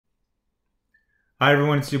Hi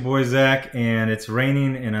everyone, it's your boy Zach, and it's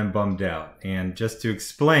raining and I'm bummed out. And just to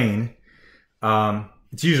explain,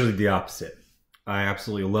 it's usually the opposite. I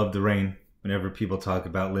absolutely love the rain. Whenever people talk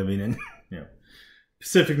about living in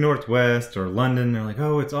Pacific Northwest or London, they're like,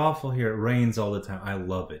 oh, it's awful here. It rains all the time. I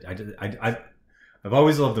love it. I've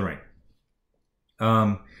always loved the rain.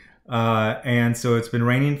 And so it's been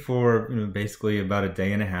raining for basically about a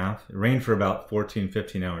day and a half. It rained for about 14,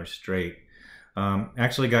 15 hours straight.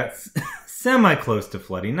 Actually got semi close to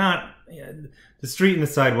flooding. Not the street and the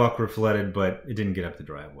sidewalk were flooded, but it didn't get up the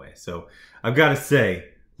driveway. So I've got to say,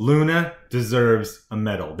 Luna deserves a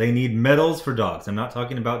medal. They need medals for dogs. I'm not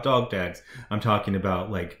talking about dog tags. I'm talking about,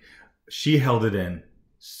 like, she held it in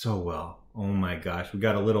so well. Oh my gosh. We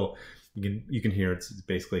got a little, you can hear it's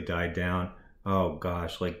basically died down. Oh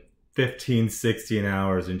gosh, like 15, 16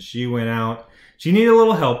 hours. And she went out. She needed a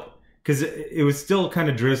little help because it was still kind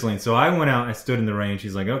of drizzling. So I went out, I stood in the rain.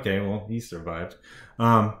 She's like, okay, well, he survived.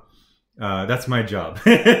 That's my job.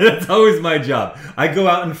 That's always my job. I go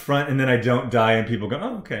out in front and then I don't die and people go,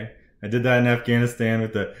 oh, okay. I did that in Afghanistan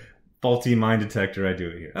with the faulty mine detector. I do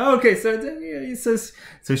it here. Oh, okay, so he says,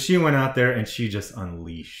 so she went out there and she just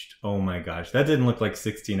unleashed. Oh my gosh, that didn't look like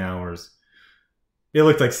 16 hours. It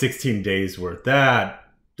looked like 16 days worth. That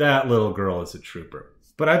little girl is a trooper.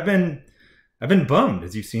 But I've been bummed,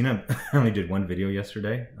 as you've seen. I only did one video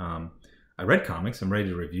yesterday. I read comics. I'm ready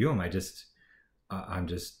to review them. I'm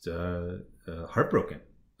just heartbroken,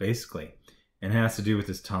 basically. And it has to do with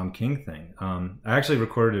this Tom King thing. I actually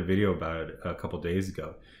recorded a video about it a couple days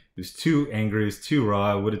ago. It was too angry. It was too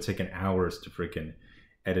raw. It would have taken hours to freaking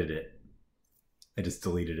edit it. I just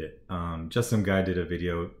deleted it. Just some guy did a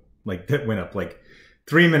video like that went up like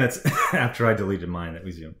 3 minutes after I deleted mine. That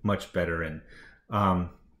was much better and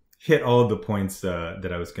hit all of the points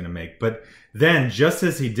that I was going to make. But then just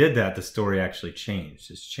as he did that, the story actually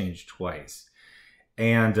changed. It's changed twice.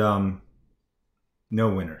 And no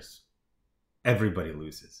winners. Everybody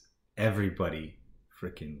loses. Everybody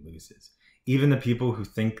freaking loses. Even the people who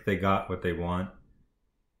think they got what they want,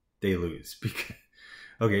 they lose.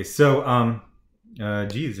 Okay, so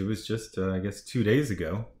geez, it was just I guess 2 days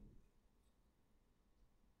ago.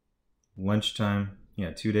 Lunchtime,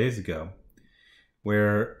 2 days ago,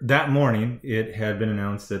 where that morning it had been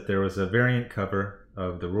announced that there was a variant cover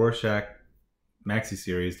of the Rorschach maxi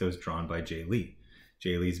series that was drawn by Jay Lee.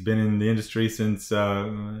 Jay Lee's been in the industry since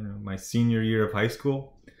my senior year of high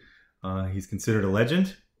school. He's considered a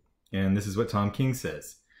legend, and this is what Tom King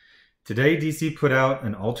says. Today, DC put out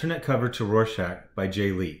an alternate cover to Rorschach by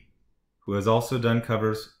Jay Lee, who has also done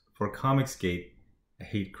covers for Comicsgate, a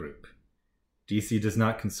hate group. DC does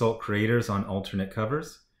not consult creators on alternate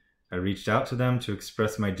covers. I reached out to them to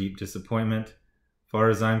express my deep disappointment. As far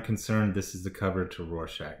as I'm concerned, this is the cover to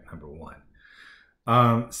Rorschach #1.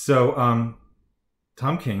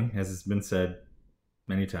 Tom King, as has been said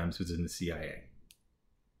many times, was in the CIA.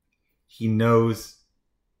 He knows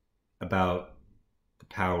about the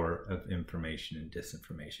power of information and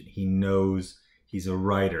disinformation. He knows, he's a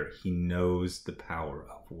writer. He knows the power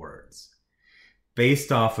of words.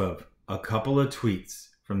 Based off of a couple of tweets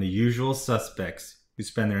from the usual suspects who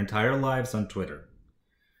spend their entire lives on Twitter,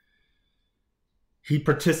 he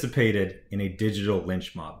participated in a digital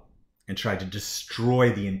lynch mob and tried to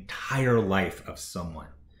destroy the entire life of someone.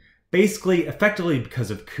 Basically, effectively because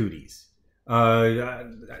of cooties.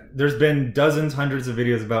 There's been dozens, hundreds of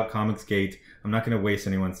videos about Comicsgate. I'm not going to waste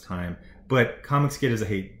anyone's time, but Comicsgate is a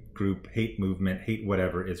hate group, hate movement, hate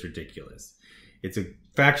whatever. It's ridiculous. It's a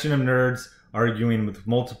faction of nerds arguing with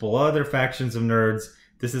multiple other factions of nerds.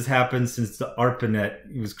 This has happened since the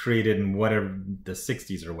ARPANET was created in whatever, the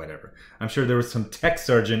 60s or whatever. I'm sure there was some tech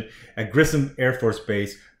sergeant at Grissom Air Force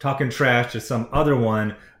Base talking trash to some other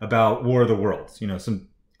one about War of the Worlds. Some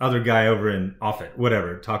other guy over in Offutt,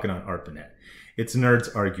 whatever, talking on ARPANET. It's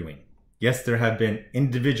nerds arguing. Yes, there have been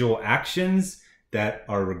individual actions that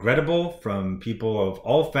are regrettable from people of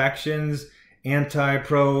all factions, anti,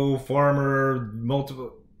 pro, farmer,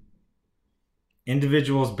 multiple.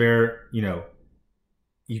 Individuals bear,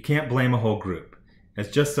 you can't blame a whole group. As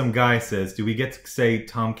just some guy says, do we get to say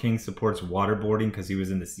Tom King supports waterboarding because he was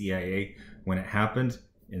in the CIA when it happened?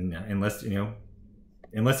 Unless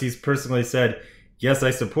he's personally said, yes,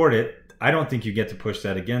 I support it, I don't think you get to push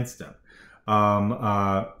that against him.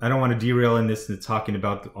 I don't want to derail in this and talking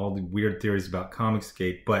about all the weird theories about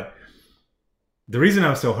Comicsgate, but the reason I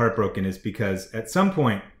was so heartbroken is because at some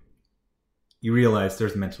point you realize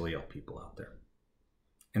there's mentally ill people out there.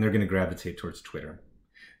 And they're going to gravitate towards Twitter.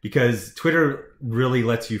 Because Twitter really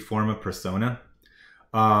lets you form a persona.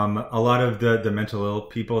 A lot of the mental ill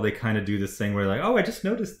people, they kind of do this thing where they're like, oh, I just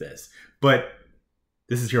noticed this. But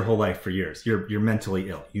this is your whole life for years. You're mentally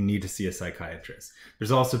ill. You need to see a psychiatrist.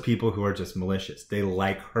 There's also people who are just malicious. They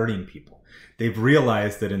like hurting people. They've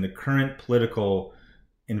realized that in the current political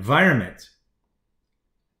environment,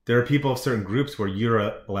 there are people of certain groups where you're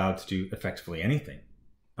allowed to do effectively anything.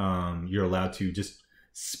 You're allowed to just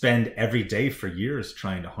spend every day for years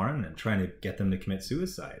trying to harm them, trying to get them to commit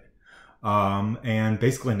suicide. And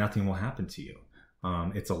basically nothing will happen to you.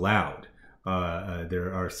 It's allowed.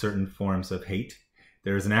 There are certain forms of hate.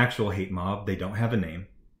 There's an actual hate mob. They don't have a name.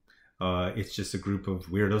 It's just a group of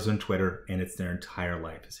weirdos on Twitter, and it's their entire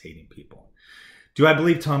life is hating people. Do I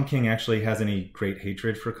believe Tom King actually has any great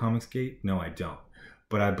hatred for Comicsgate? No, I don't.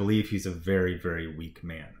 But I believe he's a very, very weak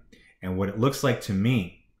man. And what it looks like to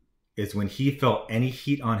me is when he felt any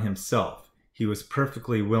heat on himself, he was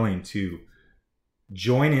perfectly willing to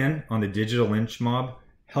join in on the digital lynch mob,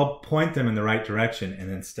 help point them in the right direction, and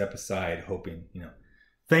then step aside, hoping,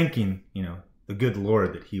 thanking, the good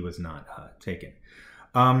Lord that he was not taken.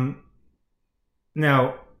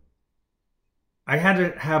 Now, I had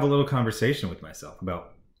to have a little conversation with myself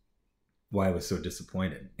about why I was so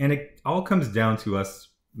disappointed. And it all comes down to us,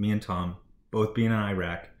 me and Tom, both being in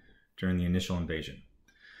Iraq during the initial invasion.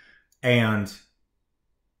 And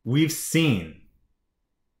we've seen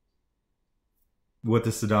what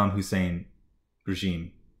the Saddam Hussein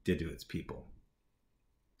regime did to its people.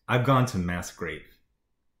 I've gone to mass graves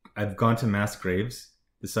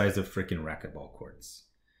the size of freaking racquetball courts.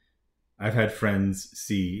 I've had friends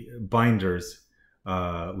see binders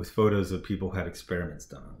with photos of people who had experiments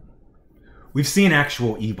done on them. We've seen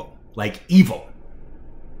actual evil, like evil.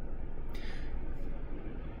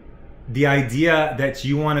 The idea that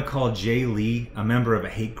you want to call Jay Lee a member of a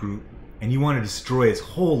hate group and you want to destroy his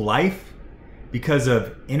whole life because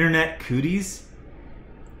of internet cooties,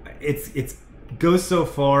 it goes so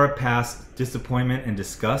far past disappointment and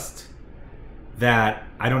disgust that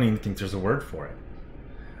I don't even think there's a word for it.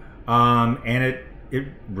 And it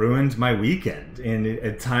ruined my weekend. And at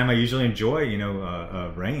a time I usually enjoy,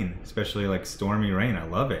 rain, especially like stormy rain. I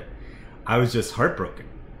love it. I was just heartbroken.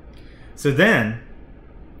 So then,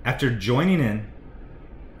 after joining in,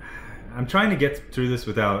 I'm trying to get through this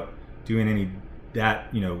without doing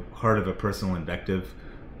hard of a personal invective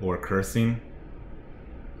or cursing.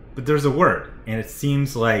 But there's a word, and it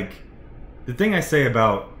seems like the thing I say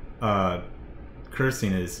about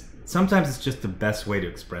cursing is sometimes it's just the best way to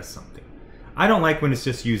express something. I don't like when it's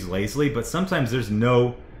just used lazily, but sometimes there's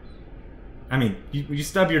no... you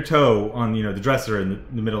stub your toe on the dresser in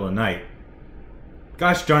the middle of the night.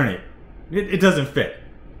 Gosh darn it, it doesn't fit.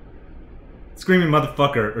 Screaming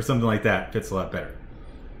motherfucker or something like that fits a lot better.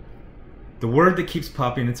 The word that keeps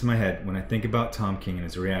popping into my head when I think about Tom King and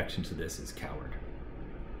his reaction to this is coward.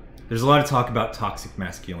 There's a lot of talk about toxic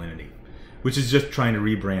masculinity, which is just trying to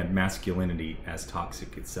rebrand masculinity as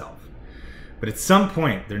toxic itself. But at some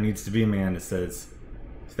point, there needs to be a man that says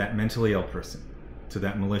to that mentally ill person, to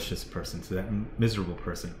that malicious person, to that miserable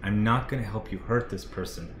person, I'm not going to help you hurt this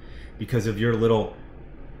person because of your little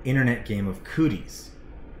internet game of cooties.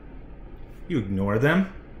 You ignore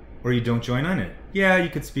them, or you don't join on it. Yeah, you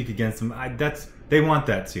could speak against them. They want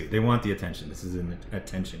that too. They want the attention. This is an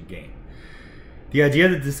attention game. The idea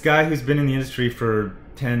that this guy who's been in the industry for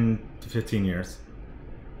 10 to 15 years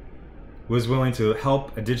was willing to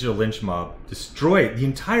help a digital lynch mob destroy the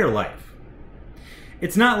entire life.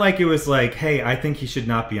 It's not like it was like, hey, I think he should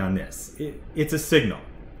not be on this. It's a signal.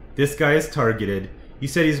 This guy is targeted. You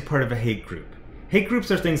said he's a part of a hate group. Hate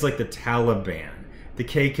groups are things like the Taliban, the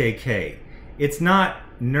KKK. It's not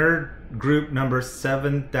nerd group number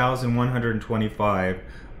 7,125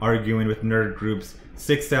 arguing with nerd groups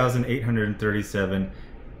 6,837,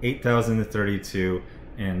 8,032,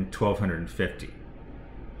 and 1,250.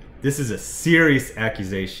 This is a serious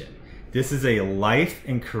accusation. This is a life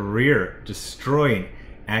and career destroying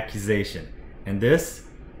accusation. And this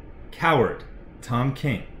coward, Tom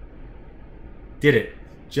King, did it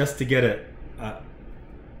just to get a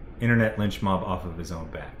internet lynch mob off of his own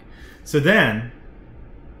back. So then,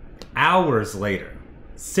 hours later,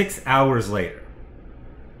 6 hours later,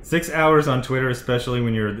 6 hours on Twitter, especially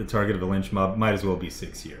when you're the target of a lynch mob, might as well be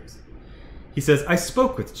 6 years. He says, I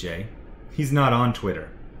spoke with Jay. He's not on Twitter.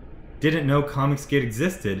 Didn't know Comicsgate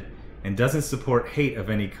existed and doesn't support hate of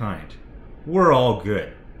any kind. We're all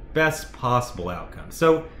good. Best possible outcome.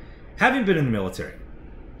 So, having been in the military,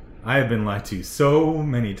 I have been lied to so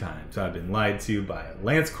many times. I've been lied to by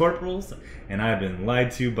lance corporals, and I've been lied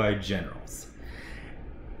to by generals.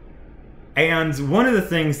 And one of the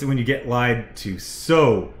things that when you get lied to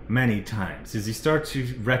so many times is you start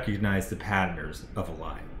to recognize the patterns of a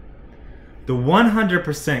lie. The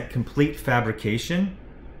 100% complete fabrication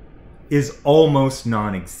is almost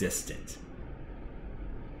non-existent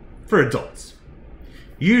for adults.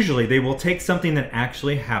 Usually they will take something that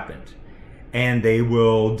actually happened and they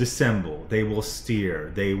will dissemble, they will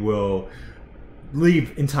steer, they will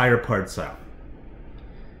leave entire parts out.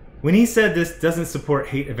 When he said this doesn't support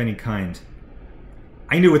hate of any kind,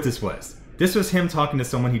 I knew what this was. This was him talking to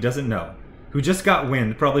someone he doesn't know, who just got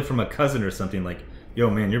wind, probably from a cousin or something, like, yo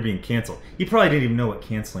man, you're being canceled. He probably didn't even know what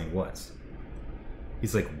canceling was.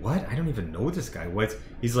 He's like, what? I don't even know this guy. What?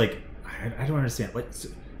 He's like, I don't understand. Like,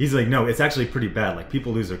 he's like, no, it's actually pretty bad. Like,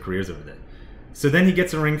 people lose their careers over that. So then he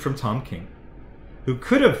gets a ring from Tom King, who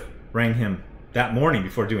could have rang him that morning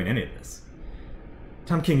before doing any of this.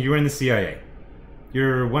 Tom King, you were in the CIA.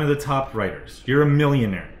 You're one of the top writers. You're a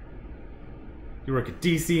millionaire. You work at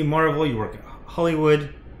DC, Marvel, you work at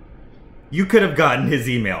Hollywood. You could have gotten his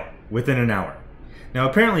email within an hour. Now,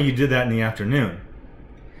 apparently you did that in the afternoon.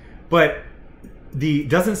 But the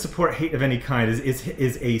doesn't support hate of any kind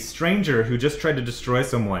is a stranger who just tried to destroy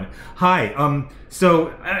someone. Hi,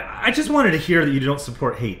 so I just wanted to hear that you don't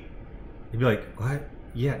support hate. You'd be like, what?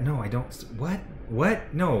 Yeah, no, I don't. What?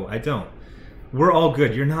 What? No, I don't. We're all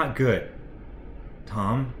good. You're not good,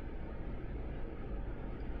 Tom.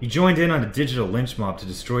 You joined in on a digital lynch mob to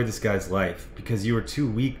destroy this guy's life because you were too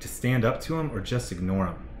weak to stand up to him or just ignore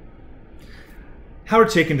him. Howard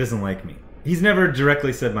Chaykin doesn't like me. He's never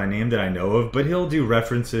directly said my name that I know of, but he'll do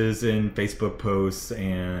references in Facebook posts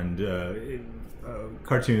and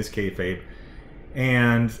cartoonist kayfabe,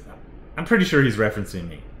 and I'm pretty sure he's referencing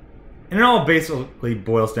me. And it all basically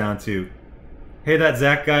boils down to, hey, that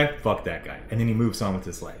Zach guy, fuck that guy. And then he moves on with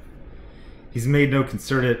his life. He's made no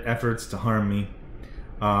concerted efforts to harm me.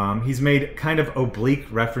 He's made kind of oblique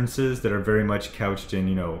references that are very much couched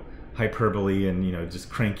in, hyperbole and, just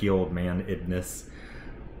cranky old man-idness.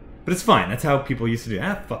 But it's fine. That's how people used to do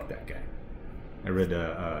it. Fuck that guy. I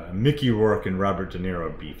read Mickey Rourke and Robert De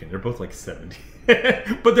Niro beefing. They're both like 70.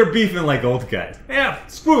 But they're beefing like old guys. Yeah,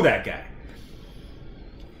 screw that guy.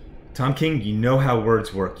 Tom King, you know how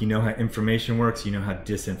words work. You know how information works. You know how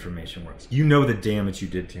disinformation works. You know the damage you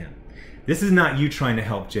did to him. This is not you trying to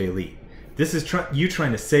help Jay Lee. This is you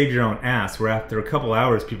trying to save your own ass, where after a couple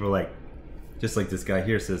hours, people are like, just like this guy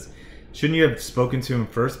here says, shouldn't you have spoken to him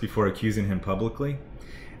first before accusing him publicly?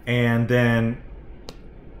 And then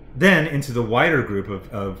into the wider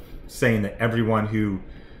group of saying that everyone who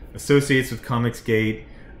associates with Comicsgate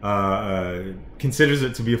considers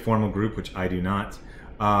it to be a formal group, which I do not,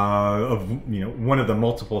 of one of the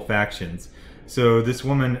multiple factions. So this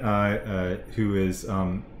woman who is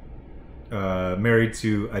married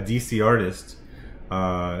to a DC artist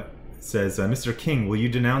says, Mr. King, will you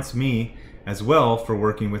denounce me as well for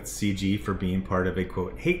working with CG for being part of a,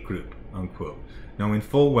 quote, hate group, unquote, knowing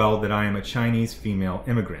full well that I am a Chinese female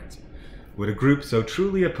immigrant? Would a group so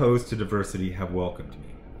truly opposed to diversity have welcomed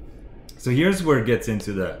me? So here's where it gets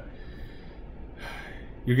into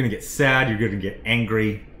you're going to get sad, you're going to get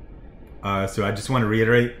angry. So I just want to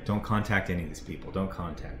reiterate, don't contact any of these people. Don't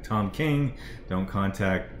contact Tom King. Don't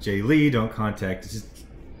contact Jay Lee. Don't contact... Just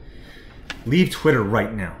leave Twitter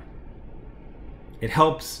right now. It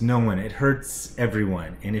helps no one. It hurts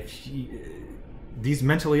everyone. And if these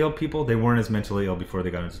mentally ill people, they weren't as mentally ill before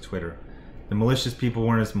they got into Twitter. The malicious people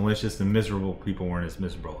weren't as malicious. The miserable people weren't as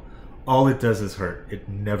miserable. All it does is hurt. It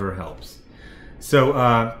never helps. So,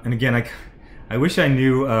 and again, I wish I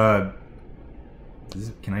knew...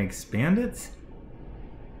 can I expand it?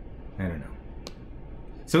 I don't know.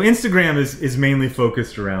 So Instagram is mainly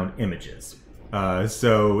focused around images.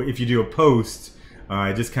 So if you do a post,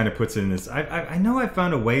 it just kind of puts it in this. I know I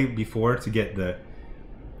found a way before to get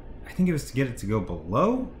I think it was to get it to go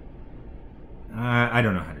below. I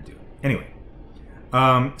don't know how to do it. Anyway,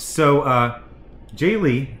 so Jay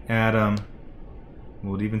Lee at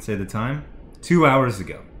we'll even say the time, 2 hours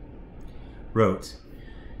ago, wrote,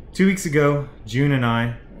 2 weeks ago, June and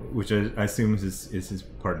I, which I assume is his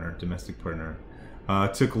partner, domestic partner,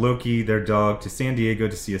 took Loki, their dog, to San Diego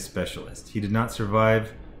to see a specialist. He did not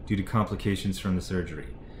survive due to complications from the surgery.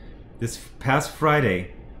 This past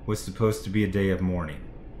Friday was supposed to be a day of mourning.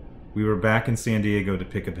 We were back in San Diego to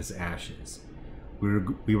pick up his ashes.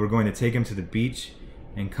 We were going to take him to the beach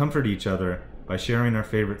and comfort each other by sharing our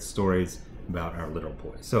favorite stories about our little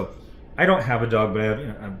boy. So I don't have a dog, but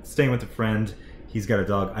I'm staying with a friend. He's got a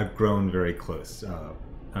dog. I've grown very close.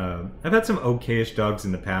 I've had some okayish dogs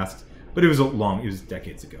in the past, but it was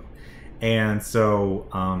decades ago. And so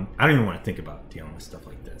I don't even want to think about dealing with stuff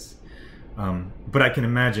like this. But I can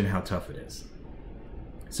imagine how tough it is.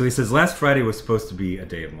 So he says, last Friday was supposed to be a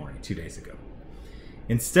day of mourning, 2 days ago.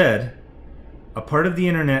 Instead, a part of the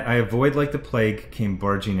internet I avoid like the plague came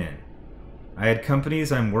barging in. I had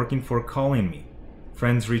companies I'm working for calling me,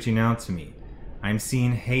 friends reaching out to me. I'm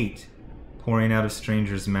seeing hate pouring out of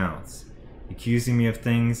strangers' mouths, accusing me of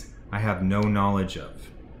things I have no knowledge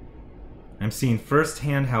of. I'm seeing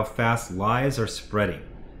firsthand how fast lies are spreading.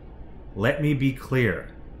 Let me be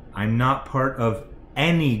clear, I'm not part of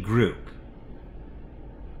any group.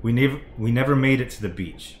 We never made it to the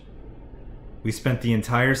beach. We spent the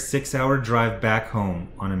entire 6-hour drive back home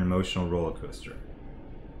on an emotional roller coaster.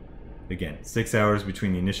 Again, 6 hours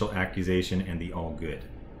between the initial accusation and the all good,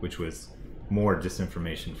 which was more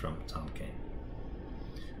disinformation from Tom Kane.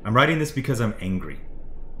 I'm writing this because I'm angry.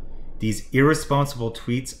 These irresponsible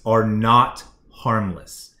tweets are not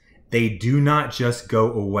harmless. They do not just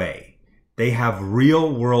go away. They have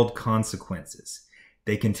real world consequences.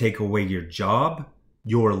 They can take away your job,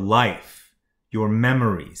 your life, your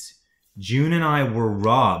memories. June and I were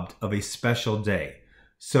robbed of a special day.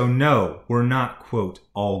 So no, we're not, quote,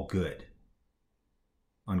 all good,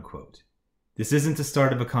 unquote. This isn't the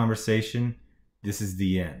start of a conversation. This is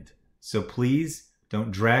the end. So please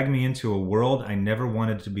don't drag me into a world I never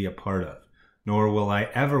wanted to be a part of, nor will I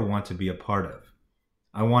ever want to be a part of.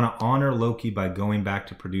 I want to honor Loki by going back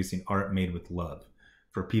to producing art made with love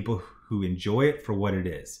for people who enjoy it for what it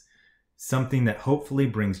is, something that hopefully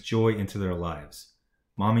brings joy into their lives.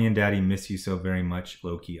 Mommy and Daddy miss you so very much,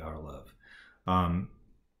 Loki, our love.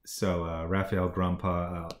 Raphael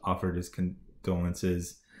Grandpa offered his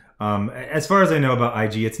condolences. As far as I know about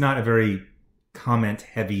IG, it's not a very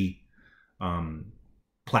comment-heavy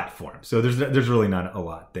platform, so there's really not a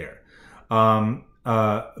lot there. But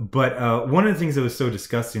one of the things that was so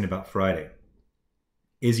disgusting about Friday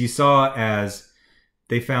is you saw as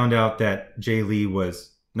they found out that Jay Lee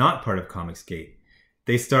was not part of Comicsgate,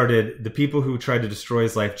 the people who tried to destroy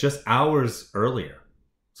his life just hours earlier,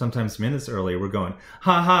 sometimes minutes earlier, were going,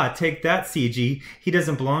 ha ha, take that, CG, he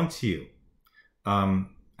doesn't belong to you. I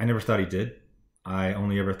never thought he did. I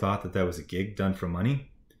only ever thought that that was a gig done for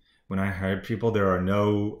money. When I hired people, there are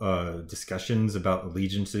no discussions about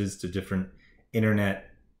allegiances to different internet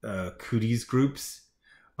cooties groups.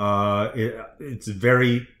 It's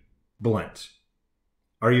very blunt.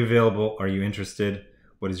 Are you available? Are you interested?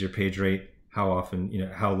 What is your page rate? How often,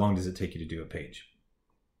 how long does it take you to do a page?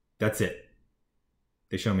 That's it.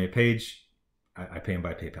 They show me a page. I pay them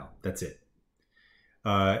by PayPal. That's it.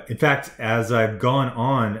 In fact, as I've gone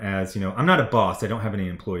on as, I'm not a boss. I don't have any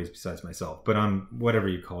employees besides myself, but I'm whatever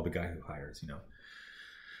you call the guy who hires,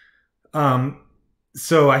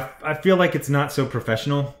 So I feel like it's not so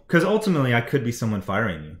professional because ultimately I could be someone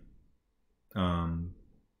firing you,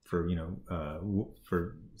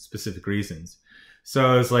 for specific reasons.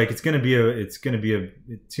 So it's like, it's going to be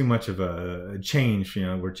too much of a change.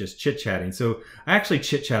 We're just chit chatting. So I actually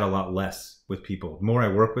chit chat a lot less with people. The more I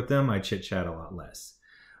work with them, I chit chat a lot less.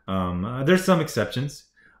 There's some exceptions.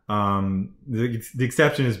 The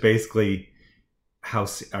exception is basically, how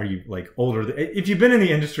are you older? If you've been in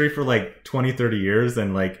the industry for 20, 30 years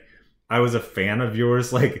and I was a fan of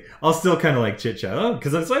yours, I'll still kind of chit chat.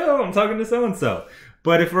 Because it's I'm talking to so-and-so.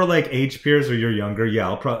 But if we're age peers or you're younger,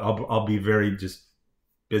 yeah, I'll be very just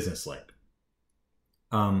business-like.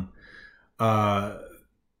 And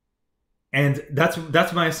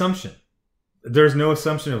that's my assumption. There's no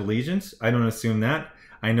assumption of allegiance. I don't assume that.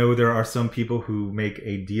 I know there are some people who make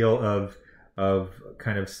a deal of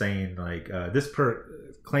kind of saying this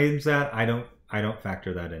claims that. I don't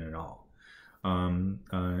factor that in at all.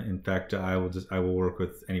 In fact, I will work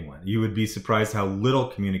with anyone. You would be surprised how little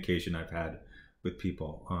communication I've had with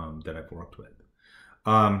people that I've worked with.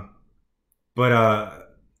 But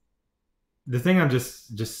the thing I'm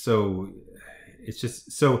just so, it's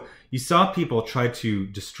just so, you saw people try to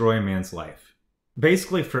destroy a man's life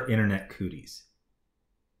basically for internet cooties.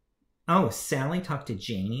 Oh, Sally talked to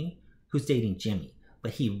Janie, who's dating Jimmy,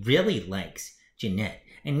 but he really likes Jeanette.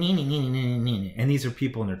 And these are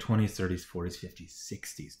people in their 20s, 30s, 40s, 50s,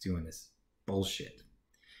 60s doing this bullshit.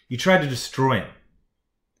 You tried to destroy him.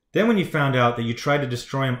 Then when you found out that you tried to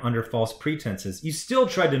destroy him under false pretenses, you still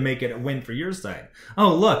tried to make it a win for your side.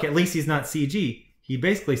 Oh, look, at least he's not CG. He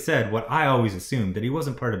basically said what I always assumed, that he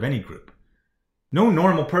wasn't part of any group. No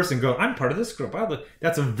normal person go, I'm part of this group.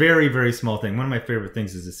 That's a very, very small thing. One of my favorite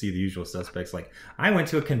things is to see the usual suspects. I went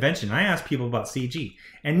to a convention. I asked people about CG,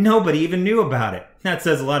 and nobody even knew about it. That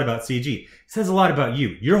says a lot about CG. It says a lot about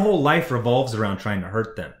you. Your whole life revolves around trying to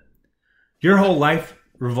hurt them. Your whole life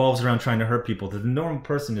revolves around trying to hurt people that the normal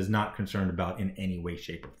person is not concerned about in any way,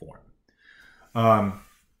 shape, or form.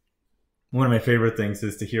 One of my favorite things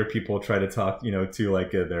is to hear people try to talk,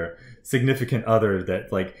 to their significant other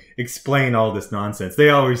that explain all this nonsense. They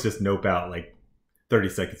always just nope out 30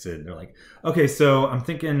 seconds in, they're like, okay, so I'm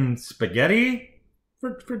thinking spaghetti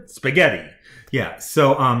for spaghetti. Yeah.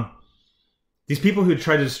 So these people who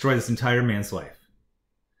tried to destroy this entire man's life,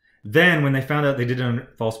 then when they found out they did it on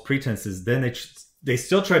false pretenses, then they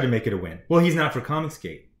still tried to make it a win. Well, he's not for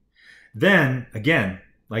Comicsgate. Then again,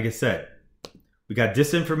 like I said, we got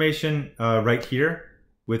disinformation right here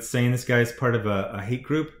with saying this guy is part of a hate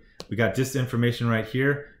group. We got disinformation right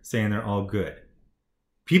here saying they're all good.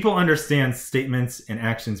 People understand statements and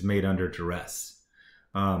actions made under duress.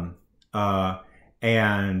 And,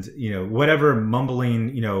 you know, whatever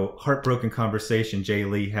mumbling, you know, heartbroken conversation Jay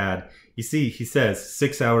Lee had, you see, he says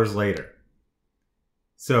 6 hours later.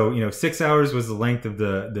 So, you know, 6 hours was the length of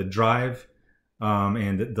the drive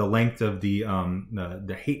and the length of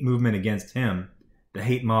the hate movement against him, the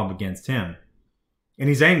hate mob against him. And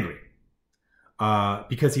he's angry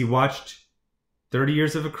because he watched 30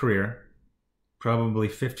 years of a career, probably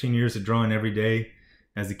 15 years of drawing every day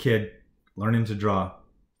as a kid, learning to draw,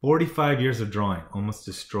 45 years of drawing almost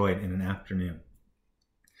destroyed in an afternoon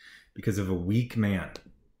because of a weak man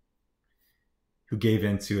who gave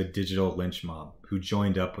in to a digital lynch mob, who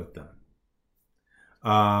joined up with them.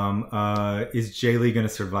 Is Jay Lee going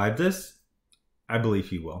to survive this? I believe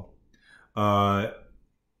he will.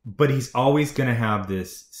 But he's always going to have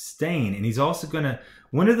this stain. And he's also going to...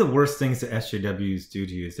 One of the worst things that SJWs do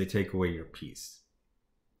to you is they take away your peace.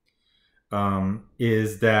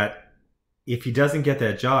 Is that if he doesn't get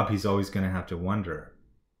that job, he's always going to have to wonder,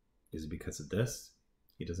 is it because of this?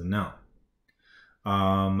 He doesn't know.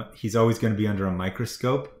 He's always going to be under a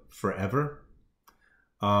microscope forever.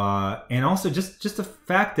 And also just the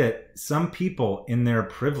fact that some people in their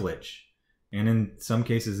privilege, and in some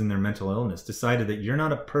cases in their mental illness, decided that you're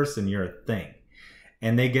not a person, you're a thing.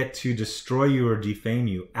 And they get to destroy you or defame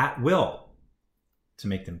you at will to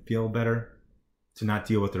make them feel better, to not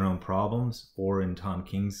deal with their own problems, or in Tom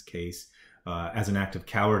King's case, as an act of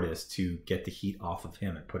cowardice to get the heat off of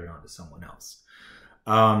him and put it onto someone else.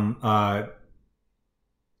 I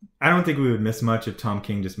don't think we would miss much if Tom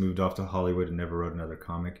King just moved off to Hollywood and never wrote another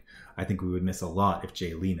comic. I think we would miss a lot if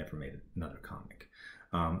Jay Lee never made another comic.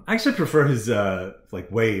 I actually prefer his,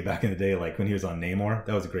 like way back in the day, like when he was on Namor.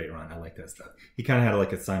 That was a great run. I like that stuff. He kind of had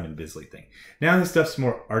like a Simon Bisley thing. Now his stuff's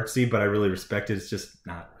more artsy, but I really respect it. It's just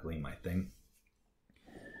not really my thing.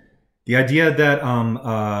 The idea that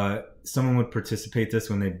someone would participate this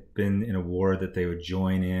when they've been in a war, that they would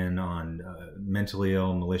join in on mentally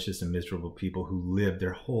ill, malicious, and miserable people who live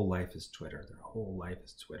their whole life is Twitter. Their whole life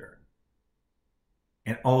is Twitter.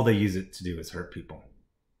 And all they use it to do is hurt people.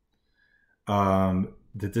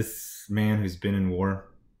 That this man who's been in war,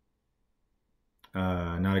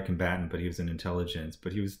 not a combatant, but he was in intelligence,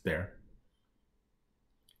 but he was there,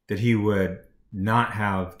 that he would not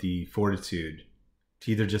have the fortitude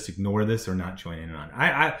to either just ignore this or not join in on it.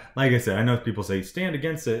 I like I said, I know people say stand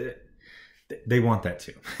against it. They want that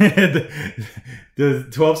too. the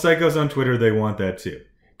 12 psychos on Twitter, they want that too,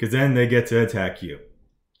 because then they get to attack you.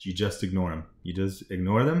 You just ignore them. You just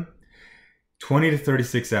ignore them. 20 to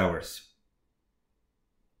 36 hours.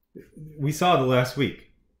 We saw the last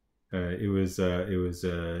week. It was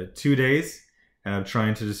 2 days of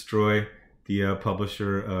trying to destroy the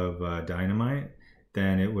publisher of Dynamite.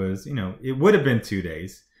 Then it was, you know, it would have been 2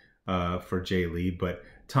 days for Jay Lee, but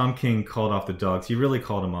Tom King called off the dogs. He really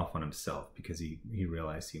called him off on himself because he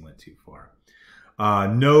realized he went too far.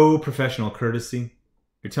 No professional courtesy.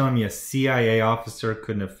 You're telling me a CIA officer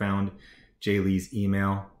couldn't have found Jay Lee's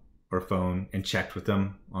email or phone and checked with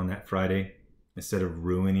him on that Friday instead of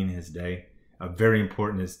ruining his day, a very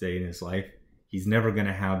important day in his life? He's never going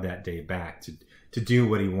to have that day back to do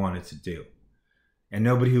what he wanted to do. And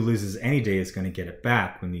nobody who loses any day is going to get it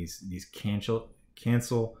back when these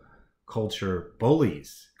cancel culture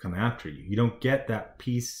bullies come after you. You don't get that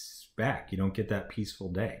peace back. You don't get that peaceful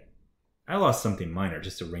day. I lost something minor,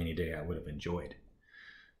 just a rainy day I would have enjoyed.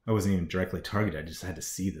 I wasn't even directly targeted. I just had to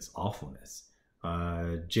see this awfulness.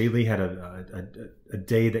 Jay Lee had a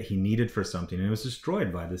day that he needed for something, and it was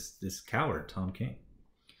destroyed by this coward, Tom King.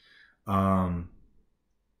 I'm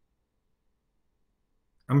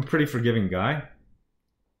a pretty forgiving guy.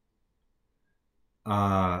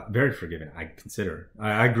 Very forgiving, I consider.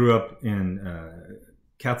 I grew up in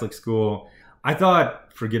Catholic school. I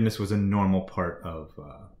thought forgiveness was a normal part of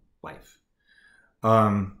life.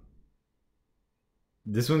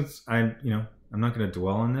 This one's, I'm not going to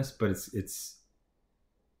dwell on this, but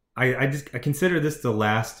I consider this the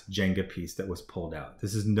last Jenga piece that was pulled out.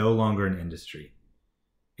 This is no longer an industry.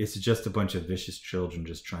 It's just a bunch of vicious children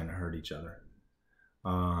just trying to hurt each other.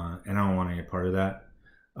 And I don't want any part of that.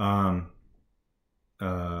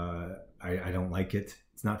 I don't like it.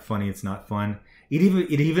 It's not funny. It's not fun. It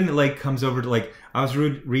even like comes over to like, I was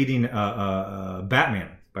reading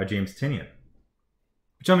Batman by James Tynion,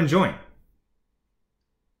 which I'm enjoying.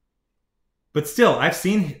 But still, I've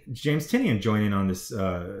seen James Tynion join in on this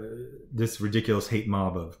this ridiculous hate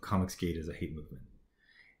mob of Comicsgate as a hate movement.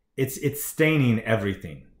 It's staining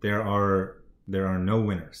everything. There are no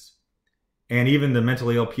winners, and even the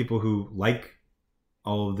mentally ill people who like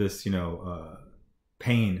all of this,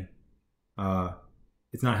 pain,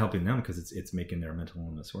 it's not helping them because it's making their mental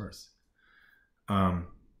illness worse. No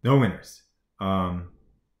winners.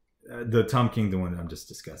 The Tom King, the one I'm just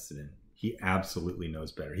disgusted in. He absolutely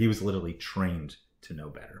knows better. He was literally trained to know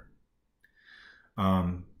better.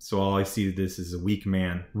 So all I see this is a weak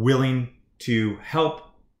man willing to help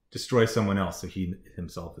destroy someone else so he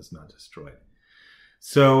himself is not destroyed.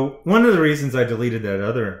 So one of the reasons I deleted that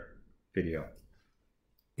other video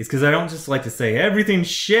is because I don't just like to say everything's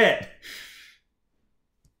shit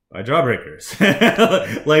by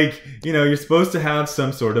Jawbreakers. Like, you're supposed to have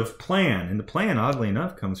some sort of plan. And the plan, oddly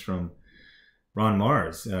enough, comes from Ron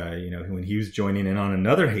Mars. When he was joining in on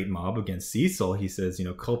another hate mob against Cecil, he says,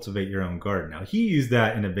 cultivate your own garden. Now, he used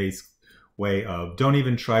that in a base way of don't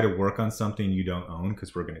even try to work on something you don't own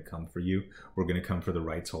because we're going to come for you. We're going to come for the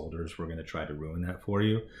rights holders. We're going to try to ruin that for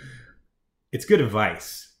you. It's good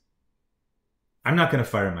advice. I'm not going to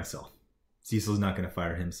fire myself. Cecil's not going to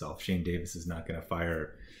fire himself. Shane Davis is not going to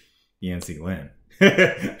fire Yancey Lynn.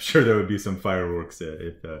 I'm sure there would be some fireworks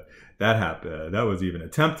if that happened. That was even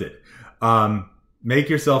attempted. Make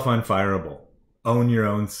yourself unfireable. Own your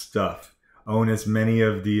own stuff. Own as many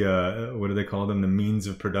of the, what do they call them? The means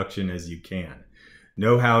of production as you can.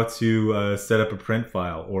 Know how to set up a print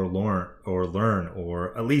file or learn,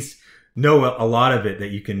 or at least know a lot of it that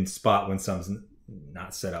you can spot when something's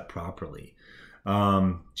not set up properly.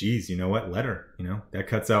 Geez, you know what? Letter, that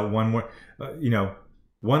cuts out one more,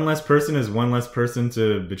 one less person is one less person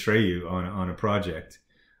to betray you on a project.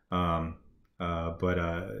 Yeah,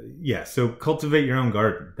 so cultivate your own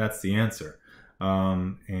garden. That's the answer. Do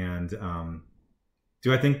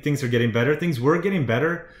I think things are getting better? Things were getting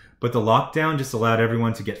better, but the lockdown just allowed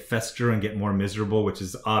everyone to get fester and get more miserable, which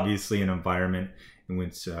is obviously an environment in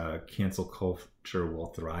which cancel culture will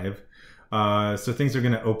thrive. So things are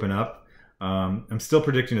going to open up. I'm still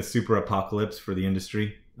predicting a super apocalypse for the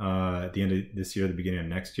industry at the end of this year, the beginning of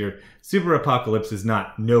next year. Super apocalypse is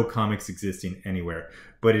not no comics existing anywhere,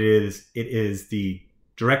 but it is the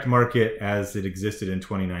direct market as it existed in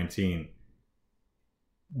 2019.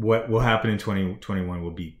 What will happen in 2021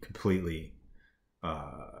 will be completely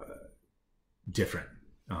different,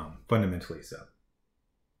 fundamentally so.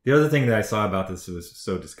 The other thing that I saw about this was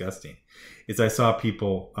so disgusting is I saw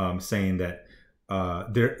people saying that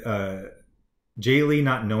Jay Lee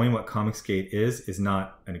not knowing what Comicsgate is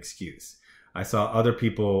not an excuse. I saw other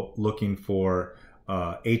people looking for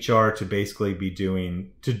HR to basically be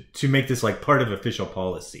doing, to make this like part of official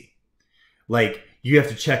policy. Like, you have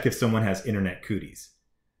to check if someone has internet cooties.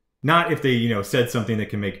 Not if they, said something that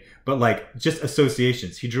can make, but like just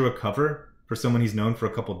associations. He drew a cover for someone he's known for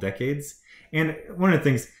a couple decades. And one of the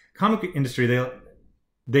things, comic industry,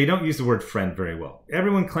 they don't use the word friend very well.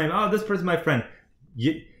 Everyone claims, oh, this person's my friend.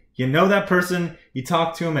 You know that person, you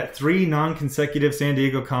talk to him at 3 non-consecutive San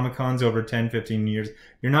Diego Comic-Cons over 10, 15 years.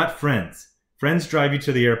 You're not friends. Friends drive you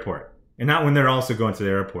to the airport. And not when they're also going to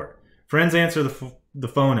the airport. Friends answer the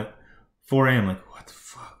phone at 4 a.m. like, what the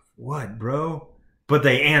fuck? What, bro? But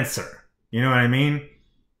they answer. You know what I mean?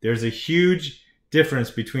 There's a huge difference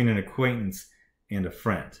between an acquaintance and a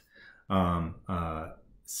friend. But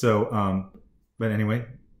anyway,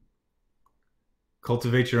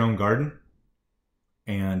 cultivate your own garden.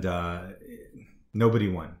 And nobody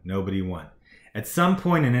won. Nobody won. At some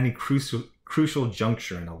point in any crucial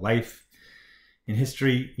juncture in a life, in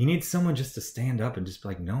history, you need someone just to stand up and just be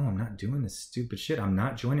like, no, I'm not doing this stupid shit. I'm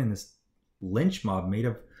not joining this lynch mob made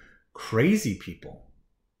of crazy people.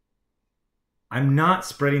 I'm not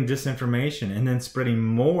spreading disinformation and then spreading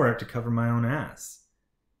more to cover my own ass.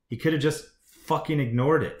 He could have just fucking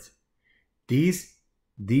ignored it. These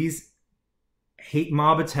hate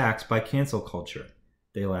mob attacks by cancel culture,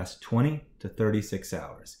 they last 20 to 36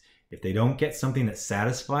 hours. If they don't get something that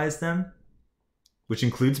satisfies them, which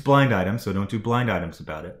includes blind items, so don't do blind items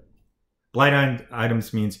about it. Blind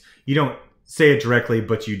items means you don't say it directly,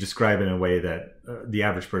 but you describe it in a way that the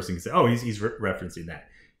average person can say, oh, he's referencing that.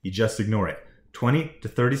 You just ignore it. 20 to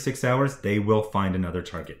 36 hours, they will find another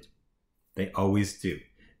target. They always do.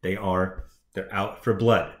 They're out for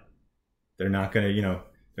blood. They're not going to,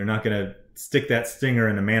 they're not going to stick that stinger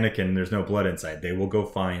in a mannequin and there's no blood inside. They will go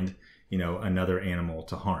find, another animal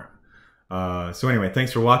to harm. So anyway,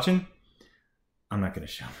 thanks for watching. I'm not going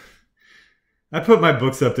to show. I put my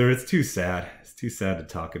books up there. It's too sad. It's too sad to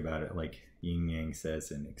talk about it, like Yin Yang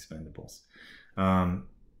says in Expendables. I'm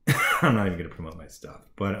not even going to promote my stuff.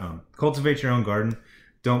 But cultivate your own garden.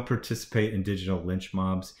 Don't participate in digital lynch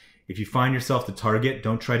mobs. If you find yourself the target,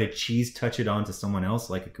 don't try to cheese touch it onto someone else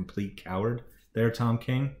like a complete coward there, Tom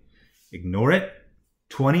King. Ignore it.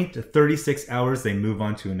 20 to 36 hours, they move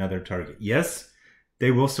on to another target. Yes,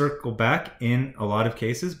 they will circle back in a lot of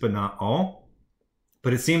cases, but not all.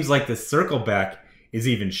 But it seems like the circle back is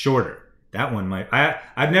even shorter. That one might...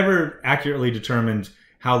 I've never accurately determined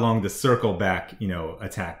how long the circle back,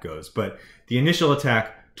 attack goes. But the initial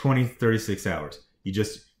attack, 20 to 36 hours. You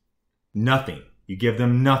just... nothing. You give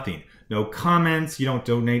them nothing. No comments. You don't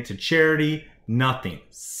donate to charity. Nothing.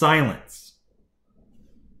 Silence.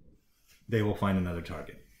 They will find another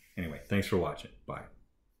target. Anyway, thanks for watching. Bye.